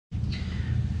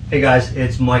Hey guys,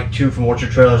 it's Mike 2 from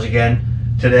Orchard Trailers again.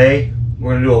 Today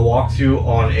we're going to do a walkthrough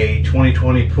on a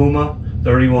 2020 Puma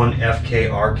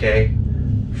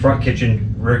 31FKRK front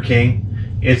kitchen rear king.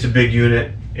 It's a big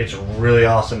unit. It's really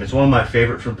awesome. It's one of my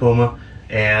favorite from Puma,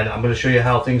 and I'm going to show you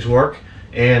how things work,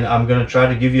 and I'm going to try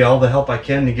to give you all the help I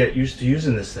can to get used to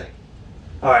using this thing.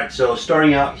 Alright, so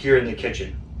starting out here in the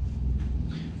kitchen.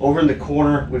 Over in the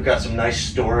corner we've got some nice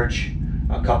storage,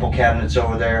 a couple cabinets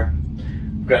over there.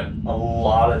 We've got a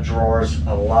lot of drawers,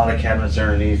 a lot of cabinets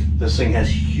underneath. This thing has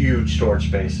huge storage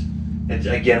space. It's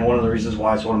again one of the reasons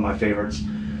why it's one of my favorites.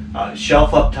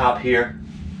 Shelf up top here,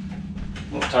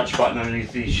 little touch button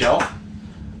underneath the shelf.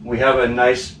 We have a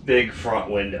nice big front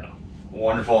window.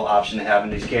 Wonderful option to have in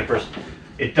these campers.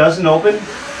 It doesn't open,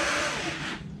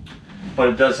 but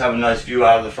it does have a nice view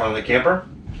out of the front of the camper.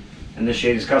 And this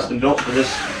shade is custom built for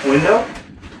this window.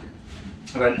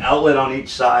 I've got an outlet on each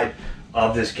side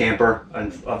of this camper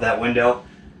and of that window.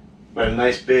 Got a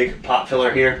nice big pot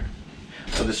filler here,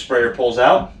 so the sprayer pulls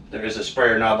out. There is a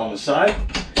sprayer knob on the side,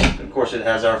 and of course it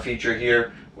has our feature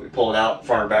here. We pull it out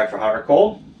front or back for hot or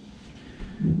cold.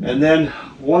 And then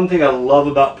one thing I love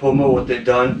about Puma, what they've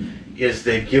done is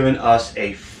they've given us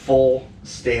a full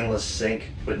stainless sink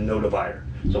with no divider.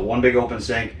 So one big open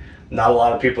sink. Not a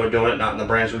lot of people are doing it, not in the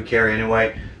brands we carry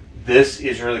anyway. This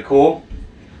is really cool,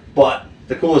 but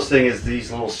the coolest thing is these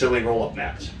little silly roll-up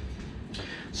mats.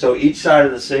 So each side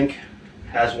of the sink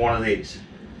has one of these.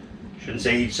 Shouldn't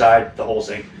say each side, the whole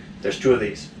sink. There's two of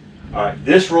these. Alright,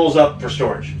 this rolls up for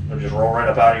storage. It'll just roll right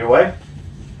up out of your way.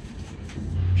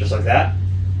 Just like that.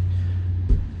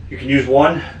 You can use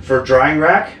one for drying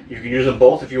rack. You can use them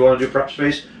both if you want to do prep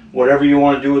space. Whatever you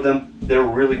want to do with them, they're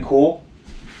really cool.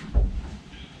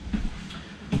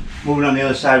 Moving on the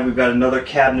other side, we've got another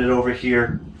cabinet over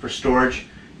here for storage.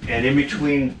 And in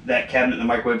between that cabinet and the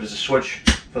microwave is a switch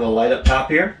for the light up top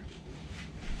here.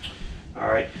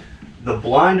 Alright, the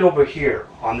blind over here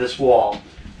on this wall,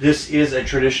 this is a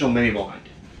traditional mini blind.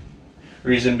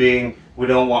 Reason being, we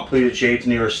don't want pleated shades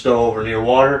near a stove or near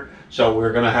water, so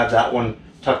we're going to have that one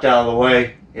tucked out of the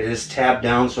way. It is tabbed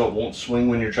down so it won't swing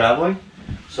when you're traveling.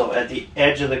 So at the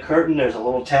edge of the curtain there's a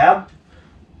little tab.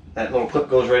 That little clip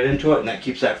goes right into it, and that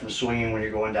keeps that from swinging when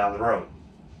you're going down the road.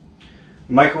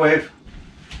 Microwave.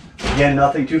 Again,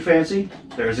 nothing too fancy.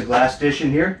 There is a glass dish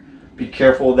in here. Be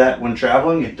careful with that when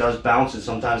traveling. It does bounce and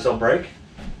sometimes they'll break.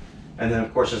 And then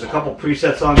of course there's a couple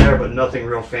presets on there, but nothing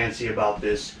real fancy about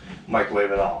this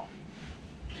microwave at all.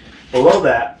 Below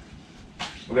that,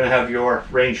 we're going to have your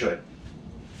range hood.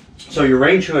 So your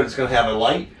range hood is going to have a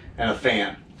light and a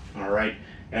fan. Alright,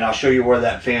 and I'll show you where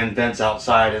that fan vents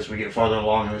outside as we get farther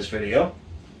along in this video.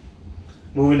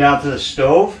 Moving down to the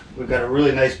stove, we've got a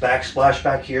really nice backsplash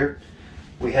back here.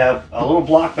 We have a little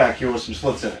block back here with some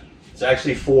slits in it. It's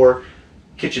actually for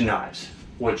kitchen knives,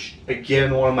 which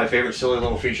again, one of my favorite silly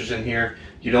little features in here.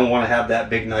 You don't want to have that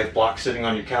big knife block sitting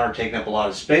on your counter taking up a lot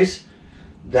of space.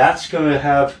 It's going to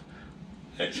have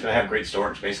great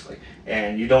storage basically,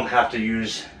 and you don't have to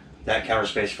use that counter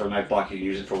space for a knife block. You can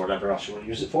use it for whatever else you want to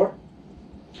use it for.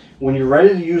 When you're ready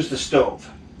to use the stove,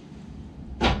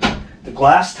 the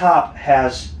glass top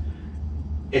has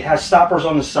stoppers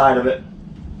on the side of it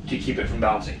to keep it from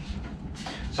bouncing.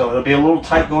 So it'll be a little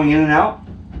tight going in and out.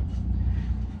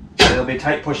 And it'll be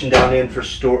tight pushing down in for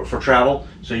travel,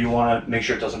 so you want to make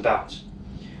sure it doesn't bounce.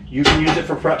 You can use it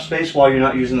for prep space while you're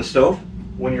not using the stove.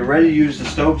 When you're ready to use the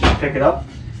stove, just pick it up,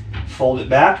 fold it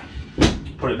back,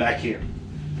 put it back here.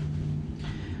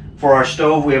 For our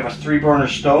stove, we have a 3-burner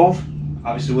stove,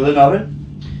 obviously with an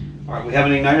oven. Alright, we have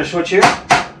an igniter switch here.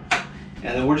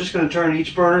 And then we're just going to turn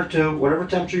each burner to whatever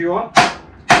temperature you want.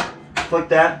 Like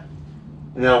that,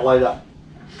 and that'll light up.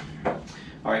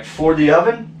 Alright, for the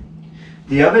oven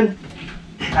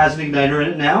has an igniter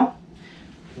in it now.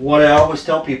 What I always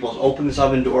tell people is open this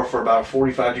oven door for about a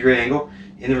 45-degree angle.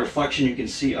 In the reflection you can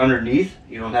see underneath.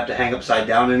 You don't have to hang upside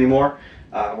down anymore.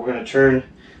 We're going to turn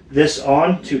this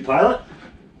on to pilot.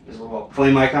 There's a little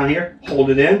flame icon here. Hold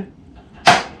it in.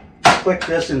 Click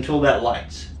this until that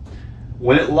lights.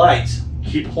 When it lights,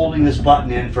 keep holding this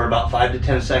button in for about 5 to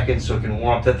 10 seconds so it can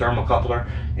warm up the thermocoupler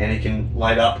and it can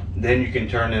light up. Then you can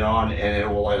turn it on and it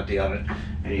will light up the oven.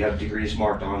 And you have degrees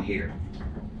marked on here.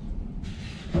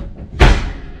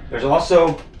 There's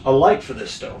also a light for this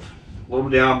stove. A little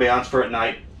bit of ambiance for at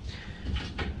night.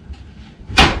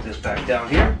 Put this back down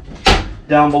here.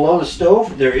 Down below the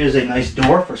stove there is a nice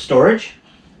door for storage.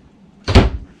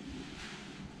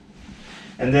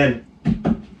 And then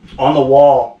on the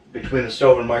wall between the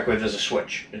stove and microwave there's a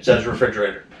switch. It says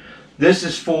refrigerator. This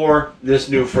is for this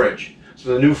new fridge.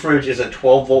 So the new fridge is a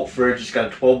 12-volt fridge. It's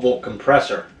got a 12-volt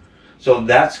compressor. So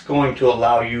that's going to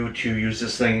allow you to use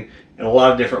this thing in a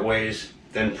lot of different ways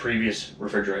than previous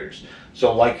refrigerators.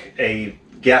 So like a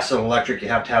gas and electric, you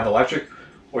have to have electric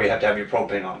or you have to have your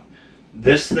propane on.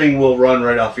 This thing will run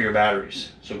right off of your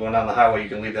batteries. So going down the highway, you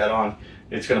can leave that on.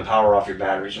 It's going to power off your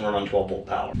batteries and run on 12-volt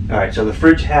power. All right, so the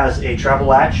fridge has a travel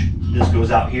latch. This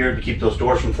goes out here to keep those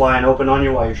doors from flying open on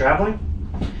you while you're traveling.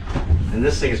 And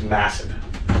this thing is massive.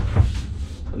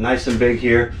 Nice and big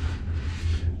here.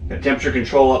 Got temperature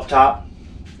control up top.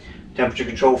 Temperature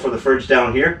control for the fridge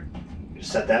down here.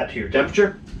 Just set that to your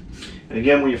temperature. And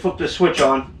again, when you flip this switch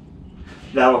on,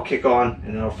 that'll kick on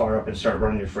and that'll fire up and start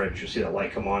running your fridge. You'll see that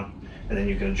light come on, and then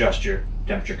you can adjust your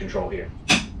temperature control here.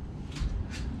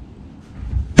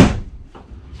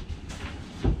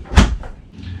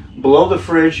 Below the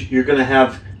fridge, you're going to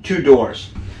have two doors.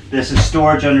 This is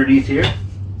storage underneath here.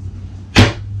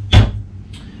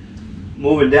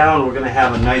 Moving down, we're going to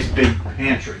have a nice big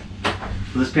pantry.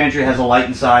 So this pantry has a light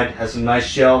inside, has some nice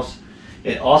shelves.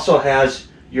 It also has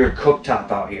your cooktop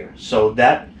out here. So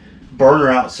that burner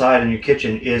outside in your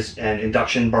kitchen is an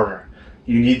induction burner.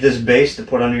 You need this base to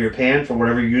put under your pan for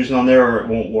whatever you're using on there, or it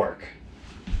won't work.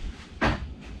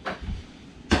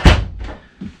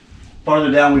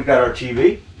 Farther down, we've got our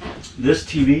TV. This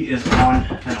TV is on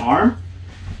an arm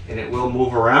and it will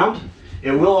move around.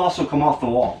 It will also come off the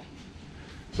wall.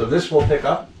 So this will pick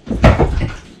up.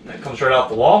 That comes right off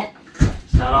the wall.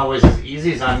 It's not always as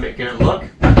easy as I'm making it look.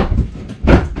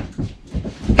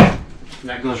 And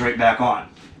that goes right back on.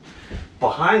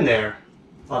 Behind there,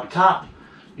 up top,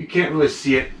 you can't really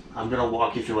see it. I'm going to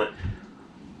walk you through it.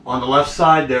 On the left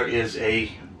side, there is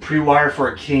a pre-wire for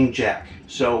a king jack.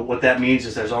 So what that means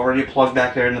is there's already a plug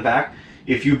back there in the back.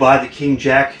 If you buy the king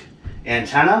jack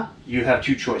antenna, you have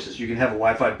two choices. You can have a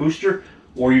Wi-Fi booster,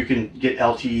 or you can get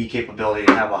LTE capability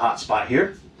and have a hotspot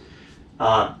here.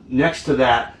 Next to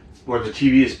that, where the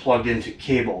TV is plugged into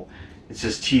cable, it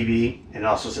says TV and it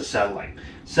also says satellite.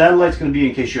 Satellite's going to be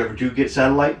in case you ever do get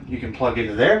satellite. You can plug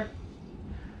into there.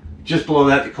 Just below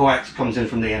that, the coax comes in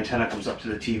from the antenna, comes up to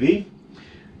the TV.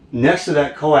 Next to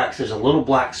that coax, there's a little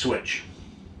black switch.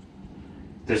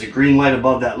 There's a green light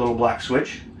above that little black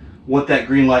switch. What that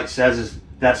green light says is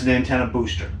that's an antenna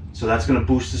booster. So that's going to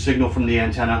boost the signal from the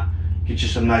antenna, get you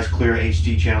some nice clear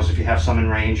HD channels if you have some in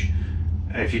range.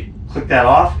 If you click that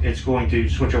off, it's going to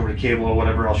switch over to cable or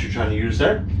whatever else you're trying to use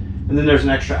there. And then there's an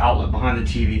extra outlet behind the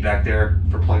TV back there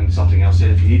for plugging something else in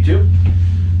if you need to.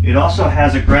 It also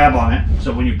has a grab on it,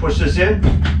 so when you push this in,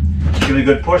 give it a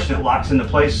good push and it locks into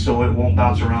place so it won't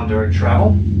bounce around during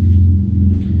travel.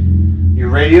 Your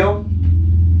radio,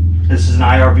 this is an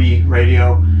IRV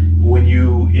radio.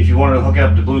 If you want to hook it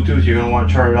up to Bluetooth, you're going to want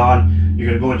to turn it on. You're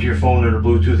going to go into your phone under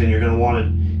Bluetooth and you're going to want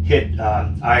to hit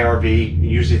IRV.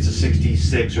 Usually it's a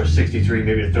 66 or 63,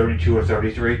 maybe a 32 or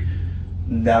 33.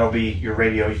 That'll be your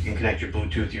radio. You can connect your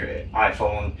Bluetooth, your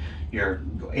iPhone, your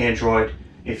Android.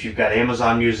 If you've got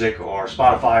Amazon Music or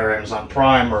Spotify or Amazon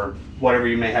Prime or whatever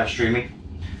you may have streaming.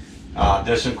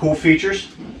 There's some cool features.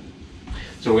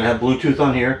 So we're going to have Bluetooth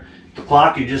on here. The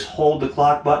clock, you just hold the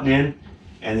clock button in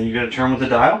and then you're going to turn with the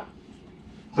dial.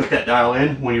 Click that dial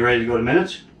in when you're ready to go to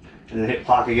minutes and then hit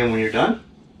clock again when you're done.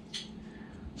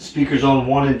 Speakers on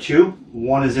 1 and 2.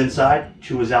 1 is inside,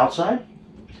 2 is outside.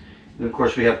 And of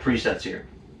course we have presets here.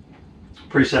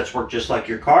 Presets work just like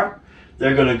your car.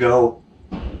 They're going to go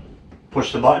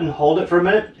push the button, hold it for a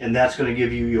minute, and that's going to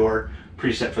give you your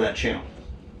preset for that channel.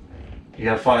 You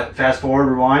have fast forward,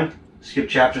 rewind, skip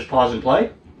chapters, pause and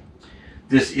play.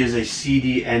 This is a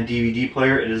CD and DVD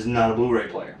player. It is not a Blu-ray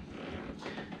player.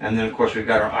 And then of course we've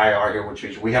got our IR here, which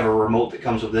means we have a remote that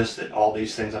comes with this that all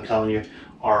these things I'm telling you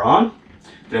are on.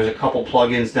 There's a couple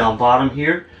plugins down bottom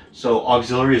here. So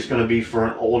auxiliary is going to be for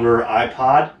an older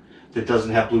iPod that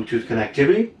doesn't have Bluetooth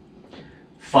connectivity.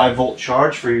 5-volt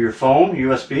charge for your phone,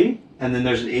 USB. And then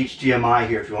there's an HDMI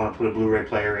here if you want to put a Blu-ray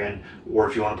player in, or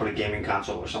if you want to put a gaming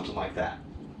console or something like that.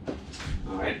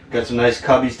 All right, got some nice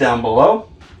cubbies down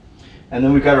below. And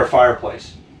then we've got our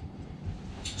fireplace.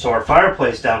 So our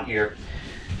fireplace down here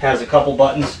has a couple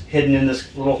buttons hidden in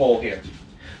this little hole here.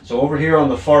 So over here on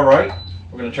the far right,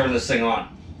 we're going to turn this thing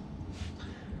on.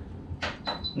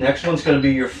 Next one's going to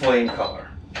be your flame color.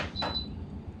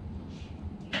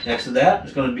 Next to that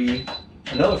is going to be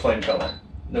another flame color,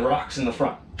 the rocks in the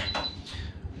front.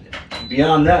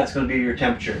 Beyond that, it's going to be your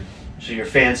temperature, so your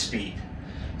fan speed.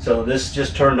 So this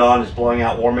just turned on, it's blowing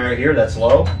out warm air here, that's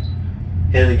low.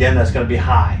 Hit it again, that's going to be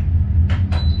high.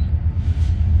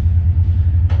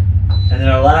 And then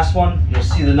our last one, you'll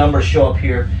see the numbers show up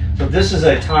here. So this is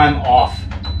a time off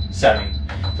setting.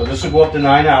 So this will go up to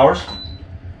 9 hours,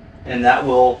 and that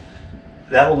will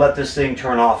let this thing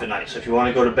turn off at night. So if you want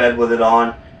to go to bed with it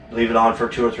on Leave it on for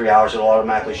 2 or 3 hours. It'll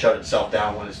automatically shut itself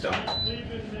down when it's done.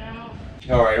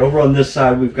 All right, over on this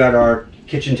side, we've got our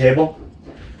kitchen table.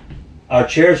 Our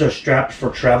chairs are strapped for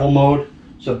travel mode.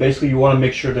 So basically you want to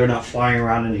make sure they're not flying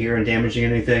around in here and damaging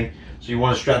anything. So you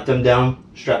want to strap them down,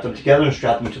 strap them together, and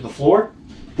strap them to the floor.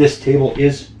 This table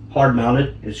is hard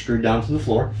mounted. It's screwed down to the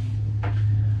floor.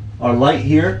 Our light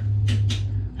here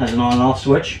has an on and off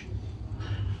switch.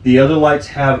 The other lights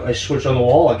have a switch on the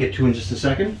wall. I'll get to in just a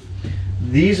second.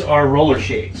 These are roller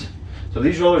shades. So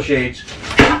these roller shades,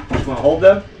 I'm just going to hold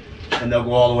them and they'll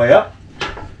go all the way up.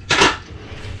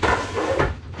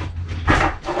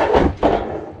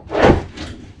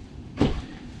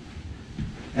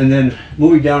 And then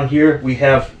moving down here, we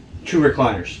have 2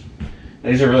 recliners. Now,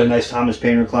 these are really nice Thomas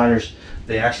Paine recliners.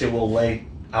 They actually will lay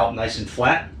out nice and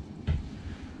flat.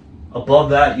 Above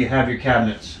that, you have your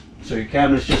cabinets. So your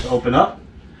cabinets just open up.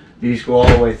 These go all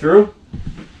the way through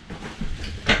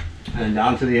and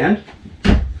down to the end.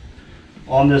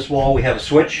 On this wall, we have a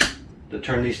switch to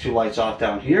turn these 2 lights off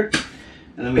down here.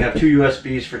 And then we have 2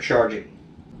 USBs for charging.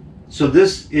 So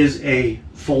this is a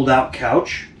fold-out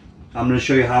couch. I'm going to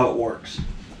show you how it works.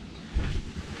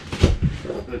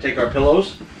 We're going to take our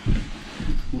pillows,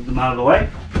 move them out of the way.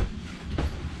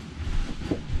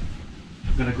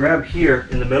 I'm going to grab here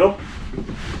in the middle,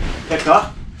 pick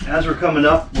up. As we're coming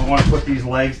up, we want to put these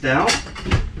legs down,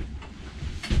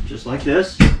 just like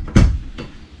this.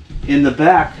 In the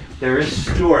back, there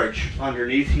is storage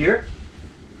underneath here,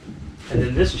 and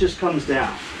then this just comes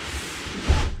down,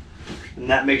 and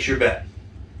that makes your bed.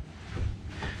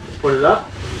 Put it up.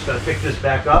 I'm just going to pick this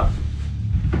back up.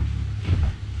 I'm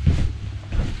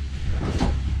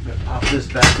going to pop this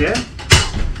back in.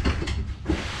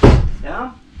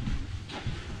 Down.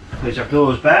 Place our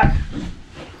pillows back.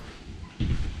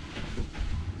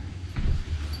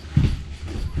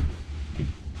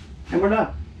 And we're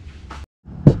done.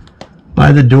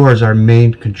 By the door is our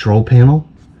main control panel.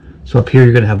 So up here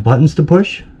you're going to have buttons to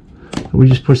push. We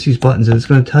just push these buttons and it's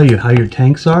going to tell you how your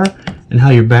tanks are and how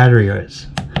your battery is.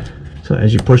 So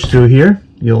as you push through here,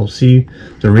 you'll see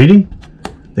the reading.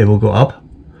 They will go up.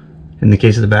 In the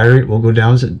case of the battery, it will go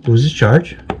down as it loses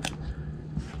charge.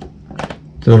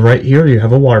 To the right here, you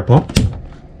have a water pump.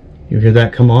 You hear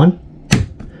that come on.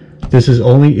 This is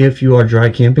only if you are dry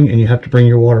camping and you have to bring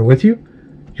your water with you.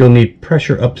 You'll need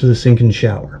pressure up to the sink and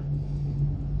shower.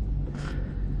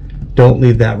 Don't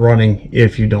leave that running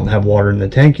if you don't have water in the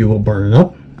tank. You will burn it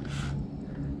up.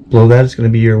 Below that, it's going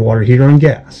to be your water heater and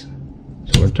gas.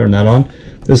 So we'll turn that on.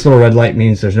 This little red light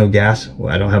means there's no gas.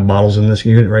 Well, I don't have bottles in this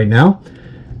unit right now.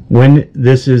 When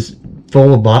this is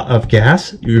full of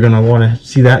gas, you're going to want to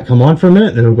see that come on for a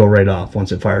minute, then it'll go right off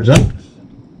once it fires up.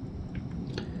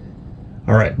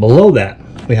 Alright, below that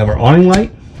we have our awning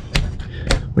light,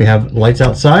 we have lights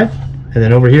outside, and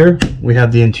then over here we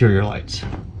have the interior lights.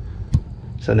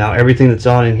 So now everything that's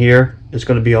on in here is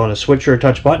going to be on a switch or a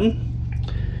touch button,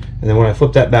 and then when I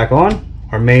flip that back on,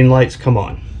 our main lights come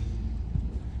on.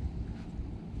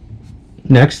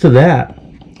 Next to that,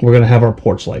 we're going to have our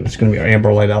porch light. It's going to be our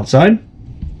amber light outside.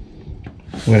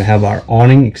 We're going to have our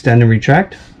awning extend and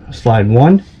retract. Slide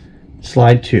 1,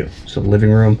 slide 2. So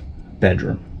living room,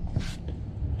 bedroom.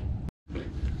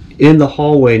 In the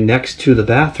hallway next to the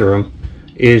bathroom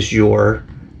is your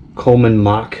Coleman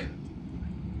Mach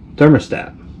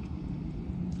thermostat.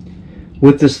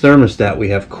 With this thermostat, we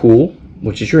have cool,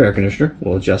 which is your air conditioner.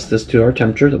 We'll adjust this to our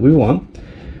temperature that we want.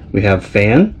 We have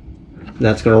fan.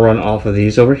 That's going to run off of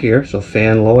these over here. So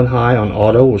fan low and high on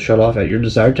auto will shut off at your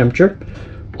desired temperature.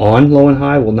 On low and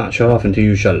high will not shut off until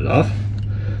you shut it off.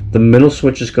 The middle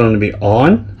switch is going to be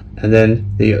on, and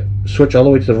then the switch all the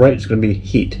way to the right is going to be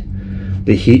heat.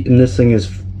 The heat in this thing is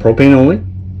propane only.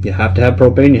 You have to have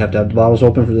propane. You have to have the bottles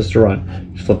open for this to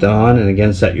run. Just flip that on and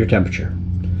again set your temperature.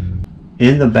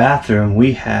 In the bathroom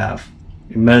we have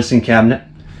your medicine cabinet.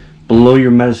 Below your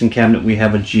medicine cabinet we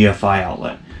have a GFI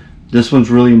outlet. This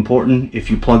one's really important. If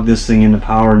you plug this thing into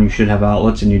power and you should have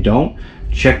outlets and you don't,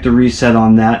 check the reset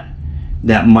on that.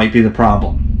 That might be the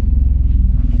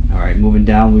problem. Alright, moving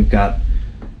down, we've got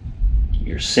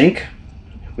your sink.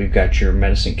 We've got your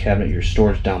medicine cabinet, your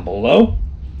storage down below.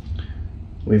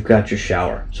 We've got your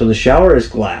shower. So the shower is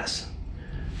glass.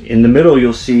 In the middle,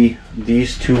 you'll see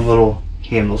these 2 little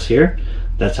handles here.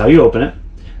 That's how you open it.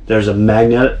 There's a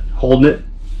magnet holding it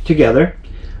together.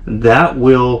 That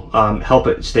will help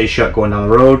it stay shut going down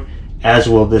the road, as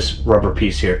will this rubber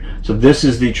piece here. So this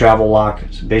is the travel lock.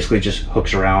 So basically just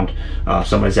hooks around. If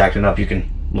somebody's acting up, you can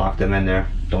lock them in there.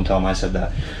 Don't tell them I said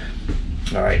that.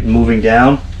 All right, moving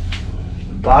down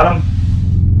the bottom,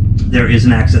 there is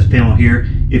an access panel here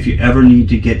if you ever need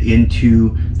to get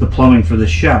into the plumbing for this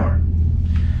shower.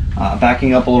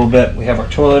 Backing up a little bit, we have our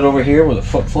toilet over here with a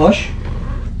foot flush.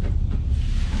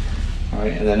 All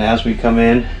right, and then as we come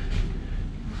in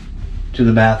to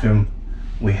the bathroom,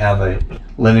 we have a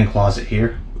linen closet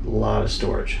here with a lot of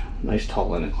storage. Nice tall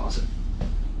linen closet.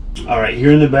 All right,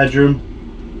 here in the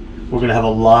bedroom, we're gonna have a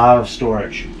lot of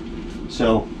storage.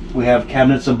 So we have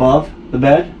cabinets above the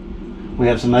bed. We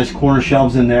have some nice corner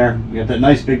shelves in there. We have that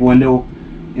nice big window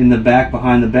in the back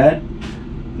behind the bed.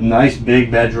 Nice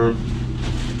big bedroom.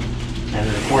 And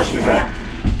then of course we've got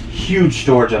huge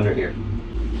storage under here.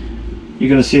 You're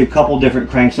gonna see a couple different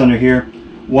cranks under here.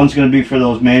 One's gonna be for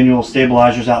those manual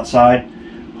stabilizers outside.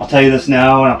 I'll tell you this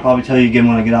now, and I'll probably tell you again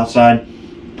when I get outside.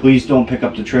 Please don't pick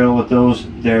up the trailer with those.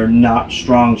 They're not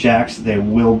strong jacks. They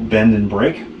will bend and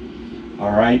break.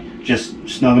 All right, just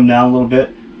snug them down a little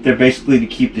bit. They're basically to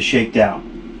keep the shake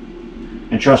down.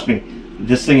 And trust me,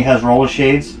 this thing has roller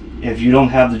shades. If you don't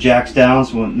have the jacks down,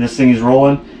 so when this thing is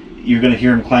rolling, you're gonna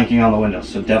hear them clanking on the windows.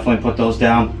 So definitely put those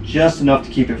down, just enough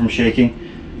to keep it from shaking.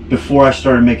 Before I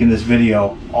started making this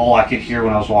video, all I could hear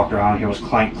when I was walking around here was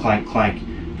clank, clank, clank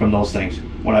from those things.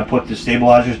 When I put the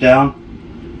stabilizers down,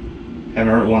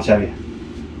 haven't heard it once, have you?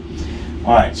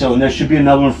 All right, so there should be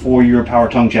another one for your power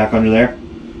tongue jack under there.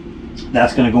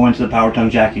 That's going to go into the power tongue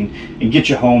jacking and get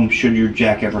you home should your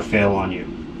jack ever fail on you.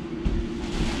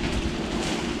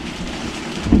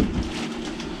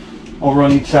 Over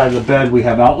on each side of the bed we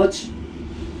have outlets.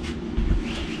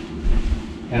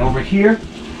 And over here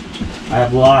I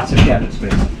have lots of cabinet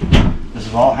space. This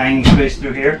is all hanging space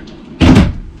through here.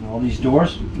 All these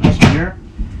doors, nice mirror.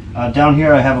 Down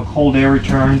here I have a cold air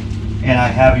return, and I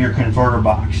have your converter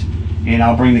box. And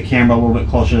I'll bring the camera a little bit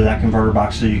closer to that converter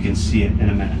box so you can see it in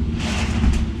a minute.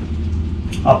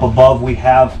 Up above we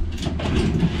have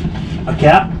a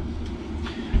cap.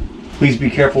 Please be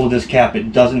careful with this cap.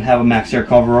 It doesn't have a max air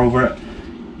cover over it.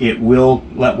 It will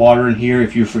let water in here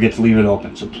if you forget to leave it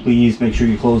open. So please make sure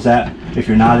you close that if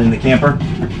you're not in the camper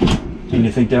and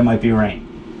you think there might be rain.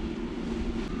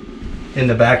 In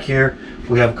the back here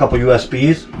we have a couple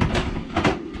USBs.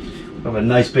 We have a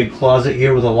nice big closet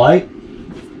here with a light.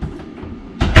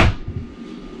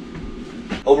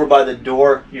 Over by the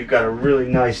door you've got a really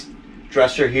nice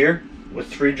dresser here with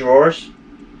 3 drawers.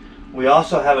 We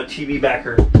also have a TV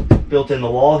backer built in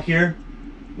the wall here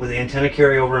with the antenna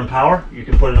carryover and power. You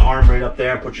can put an arm right up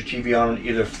there and put your TV on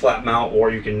either flat mount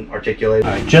or you can articulate.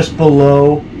 All right, just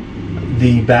below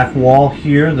the back wall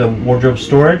here, the wardrobe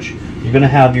storage, you're going to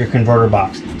have your converter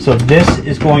box. So this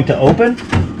is going to open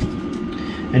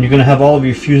and you're going to have all of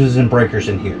your fuses and breakers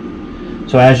in here.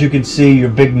 So as you can see, your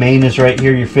big main is right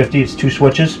here, your 50, it's 2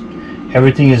 switches.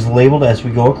 Everything is labeled as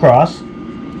we go across.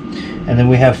 And then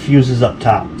we have fuses up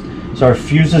top. So our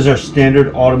fuses are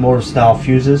standard automotive style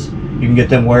fuses. You can get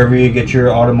them wherever you get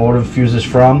your automotive fuses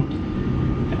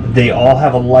from. They all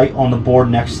have a light on the board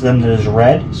next to them that is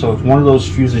red. So if one of those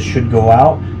fuses should go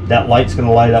out, that light's going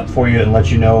to light up for you and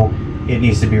let you know it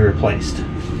needs to be replaced.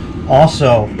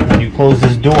 Also, when you close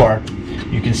this door,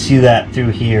 you can see that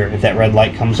through here if that red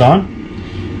light comes on.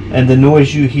 And the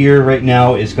noise you hear right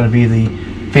now is going to be the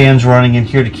fans running in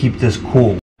here to keep this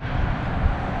cool.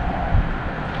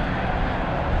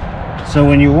 So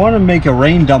when you want to make a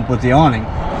rain dump with the awning,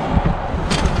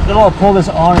 then I'll pull this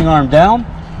awning arm down,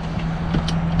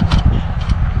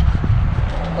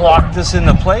 lock this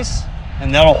into place,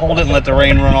 and that'll hold it and let the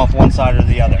rain run off one side or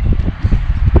the other.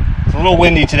 It's a little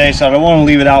windy today, so I don't want to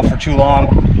leave it out for too long.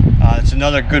 It's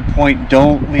another good point.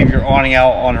 Don't leave your awning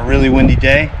out on a really windy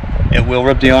day. It will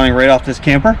rip the awning right off this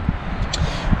camper.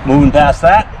 Moving past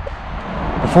that,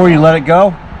 before you let it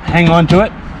go, hang on to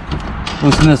it,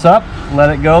 loosen this up, let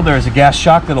it go. There's a gas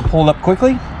shock that'll pull it up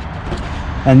quickly.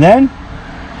 And then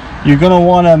you're going to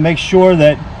want to make sure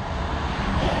that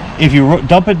if you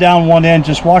dump it down one end,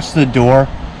 just watch the door.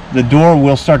 The door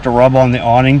will start to rub on the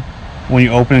awning when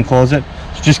you open and close it.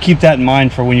 So just keep that in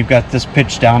mind for when you've got this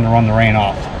pitched down to run the rain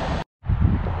off.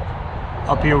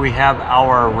 Up here we have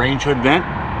our range hood vent.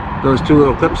 Those 2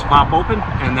 little clips pop open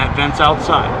and that vent's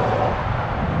outside.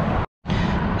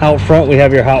 Out front we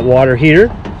have your hot water heater.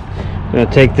 I'm going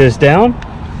to take this down.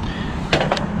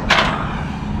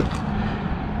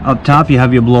 Up top you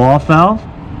have your blow off valve.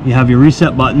 You have your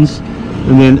reset buttons.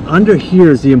 And then under here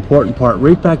is the important part.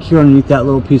 Right back here underneath that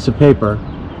little piece of paper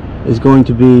is going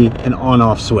to be an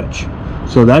on-off switch.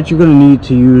 So that you're going to need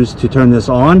to use to turn this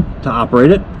on to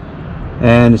operate it.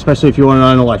 And especially if you want it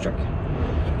on electric.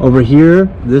 Over here,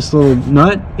 this little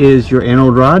nut is your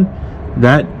anode rod.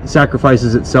 That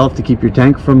sacrifices itself to keep your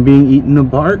tank from being eaten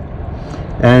apart.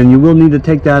 And you will need to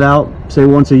take that out, say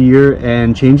once a year,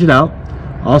 and change it out.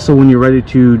 Also, when you're ready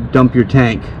to dump your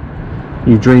tank,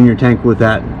 you drain your tank with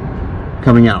that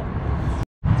coming out.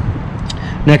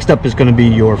 Next up is going to be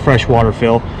your fresh water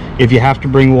fill. If you have to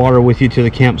bring water with you to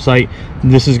the campsite,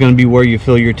 this is going to be where you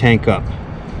fill your tank up.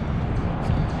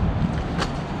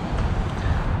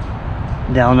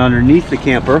 Down underneath the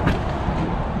camper,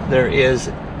 there is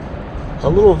a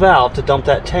little valve to dump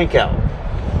that tank out.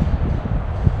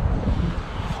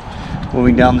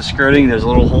 Moving down the skirting, there's a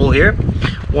little hole here.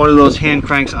 One of those hand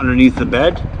cranks underneath the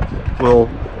bed will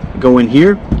go in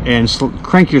here and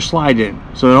crank your slide in.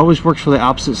 So it always works for the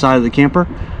opposite side of the camper.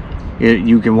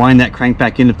 You can wind that crank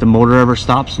back in if the motor ever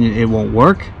stops and it won't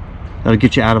work. That'll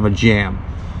get you out of a jam.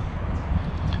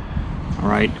 All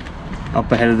right,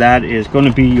 up ahead of that is going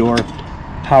to be your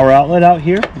power outlet out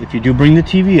here. If you do bring the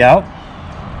TV out,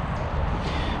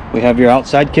 we have your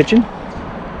outside kitchen.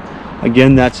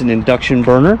 Again, that's an induction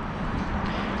burner.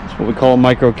 That's what we call a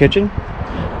micro kitchen.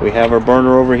 We have our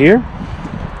burner over here.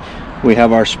 We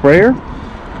have our sprayer.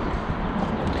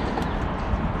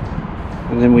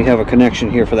 And then we have a connection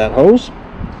here for that hose.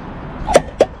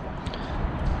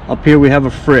 Up here we have a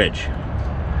fridge.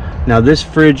 Now this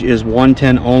fridge is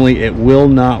 110 only. It will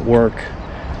not work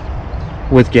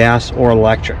with gas or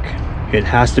electric. It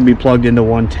has to be plugged into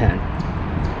 110.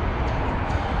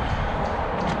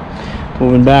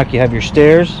 Moving back, you have your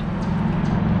stairs.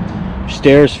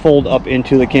 Stairs fold up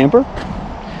into the camper.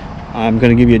 I'm going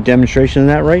to give you a demonstration of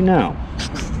that right now.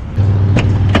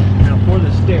 Now for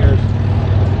the stairs,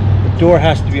 the door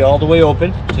has to be all the way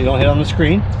open so you don't hit on the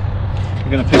screen.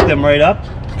 You're going to pick them right up.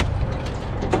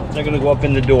 They're going to go up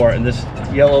in the door, and this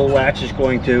yellow latch is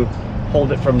going to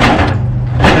hold it from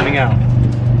coming out.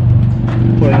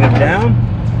 Putting them down,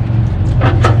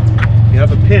 you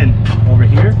have a pin over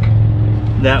here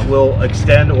that will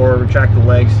extend or retract the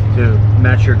legs to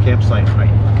match your campsite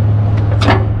height.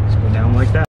 Let's go down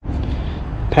like that.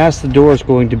 Past the door is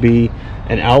going to be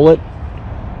an outlet,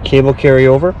 cable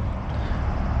carryover,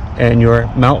 and your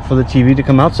mount for the TV to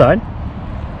come outside.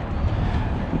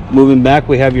 Moving back,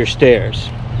 we have your stairs.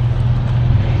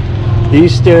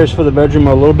 These stairs for the bedroom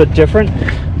are a little bit different.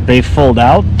 They fold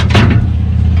out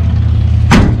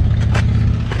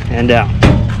and down.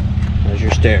 There's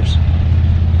your stairs.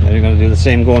 Then you're going to do the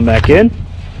same going back in,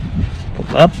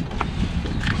 up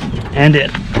and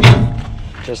in,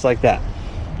 just like that.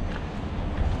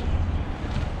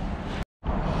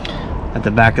 At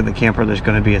the back of the camper, there's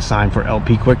going to be a sign for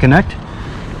LP Quick Connect.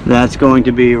 That's going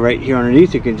to be right here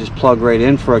underneath. You can just plug right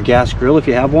in for a gas grill if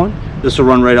you have one. This will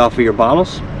run right off of your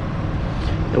bottles.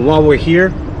 And while we're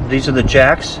here, these are the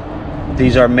jacks.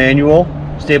 These are manual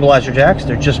stabilizer jacks.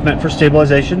 They're just meant for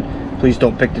stabilization. Please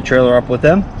don't pick the trailer up with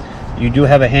them. You do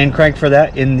have a hand crank for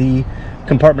that in the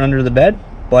compartment under the bed,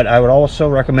 but I would also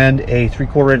recommend a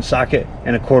 3/4 inch socket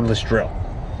and a cordless drill.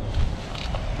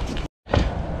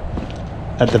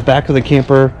 At the back of the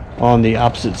camper on the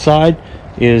opposite side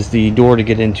is the door to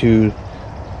get into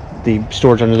the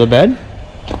storage under the bed.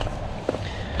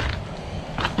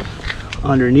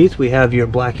 Underneath we have your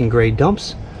black and gray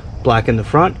dumps. Black in the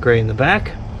front, gray in the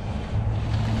back.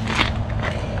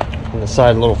 On the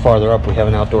side a little farther up we have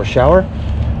an outdoor shower.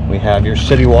 We have your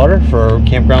city water for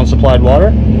campground supplied water.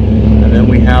 And then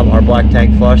we have our black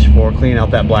tank flush for cleaning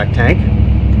out that black tank.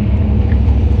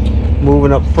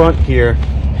 Moving up front here,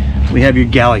 we have your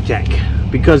galley tank.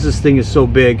 Because this thing is so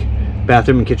big,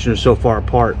 bathroom and kitchen are so far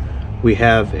apart, we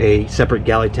have a separate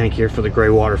galley tank here for the gray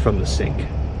water from the sink.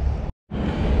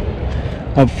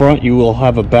 Up front you will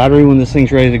have a battery when this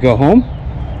thing's ready to go home.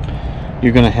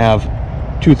 You're going to have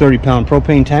two 30-pound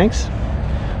propane tanks.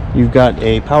 You've got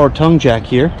a power tongue jack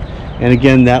here, and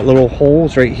again that little hole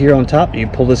is right here on top. You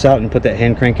pull this out and put that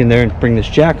hand crank in there and bring this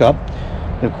jack up,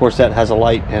 and of course that has a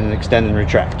light and an extend and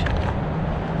retract.